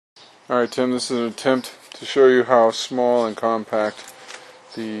Alright Tim, this is an attempt to show you how small and compact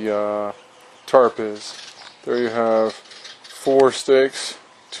the tarp is. There you have 4 stakes,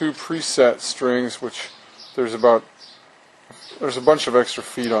 2 preset strings, which there's a bunch of extra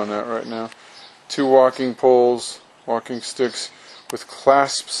feet on that right now, 2 walking poles, walking sticks with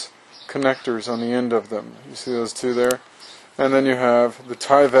clasps, connectors on the end of them. You see those 2 there? And then you have the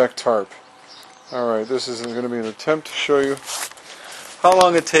Tyvek tarp. Alright, this is going to be an attempt to show you how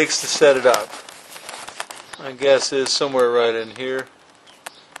long it takes to set it up. My guess is somewhere right in here.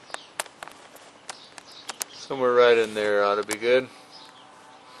 Somewhere right in there ought to be good.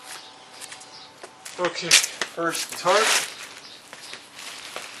 Okay, first the tarp.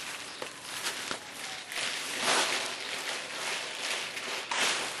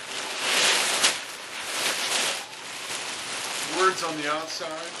 Words on the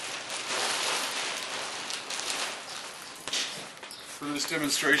outside. For this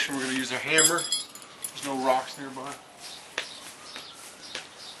demonstration, we're going to use a hammer. There's no rocks nearby.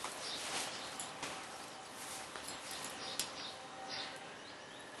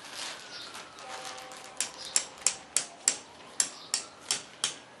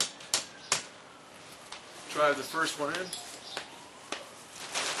 Drive the first one in.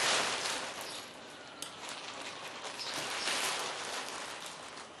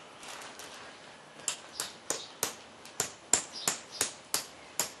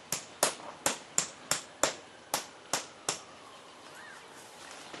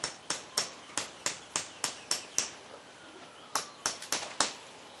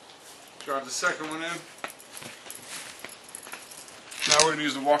 Drive the second one in. Now we're going to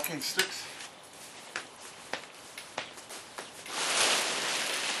use the walking sticks.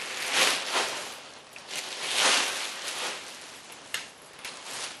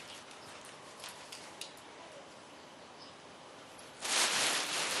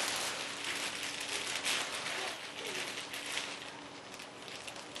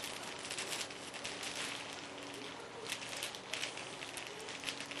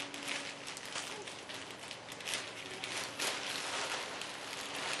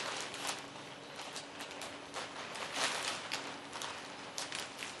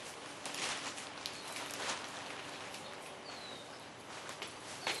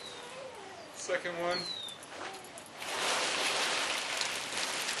 Second one.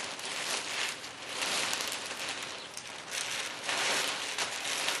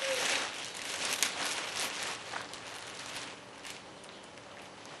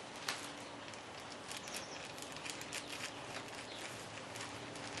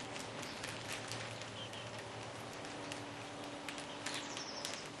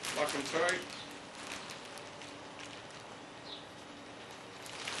 Lock them tight.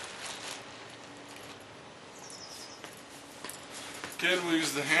 Again, we'll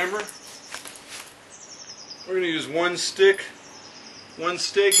use the hammer. We're going to use one stake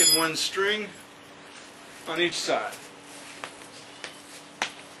and one string on each side.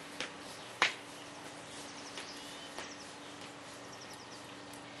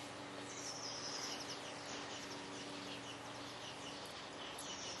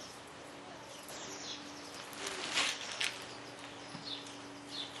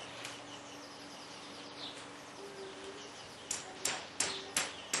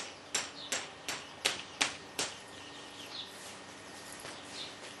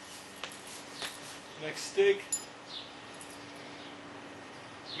 Next stake,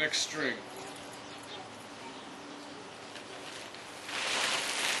 next string.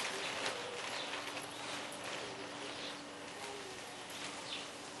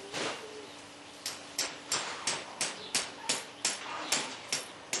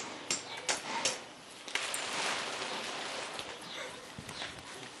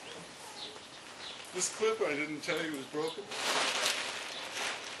 This clip I didn't tell you was broken.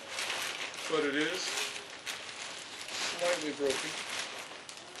 But it is slightly broken.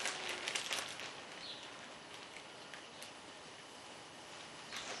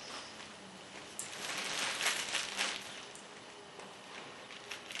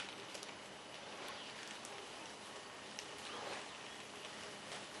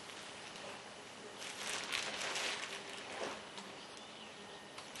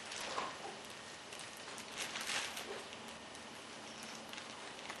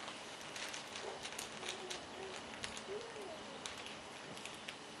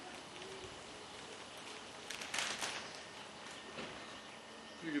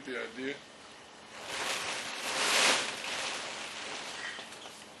 You get the idea.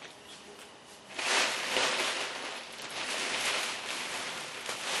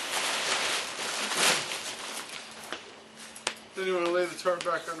 Then you want to lay the tarp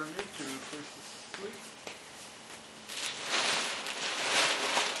back underneath to place the sleep.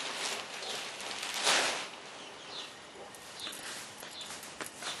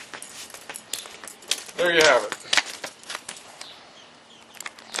 There you have it.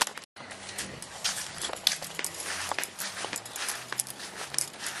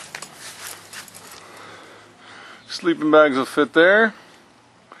 Sleeping bags will fit there.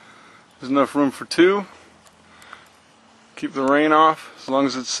 There's enough room for two. Keep the rain off as long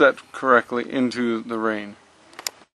as it's set correctly into the rain.